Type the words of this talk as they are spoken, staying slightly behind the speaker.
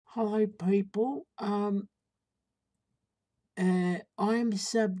Hello, people. I'm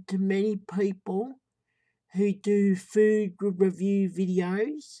sub to many people who do food review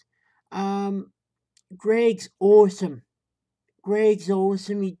videos. Um, Greg's awesome. Greg's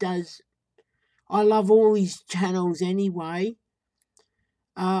awesome. He does. I love all his channels anyway.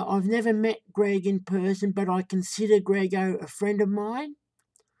 I've never met Greg in person, but I consider Grego a friend of mine.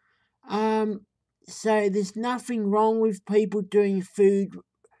 Um, so there's nothing wrong with people doing food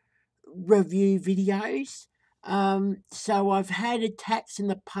review videos. So I've had attacks in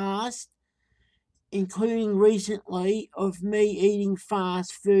the past, including recently, of me eating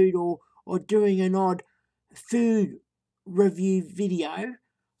fast food or doing an odd food review video.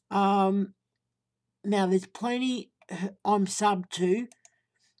 Now there's plenty I'm sub to,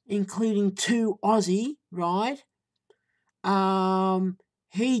 including two Aussie, right?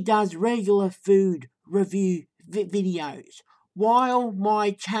 He does regular food review videos. While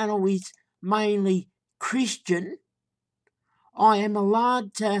my channel is mainly Christian, I am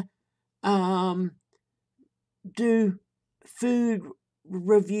allowed to do food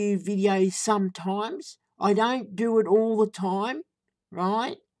review videos sometimes. I don't do it all the time,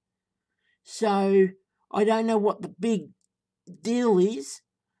 right? So I don't know what the big deal is.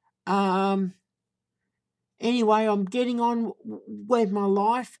 Anyway, I'm getting on with my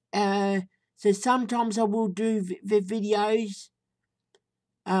life. So sometimes I will do videos.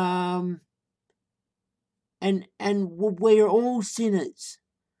 And we're all sinners.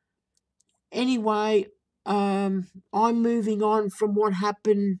 Anyway, I'm moving on from what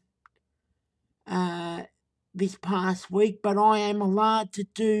happened this past week, but I am allowed to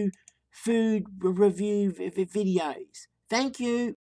do food review videos. Thank you.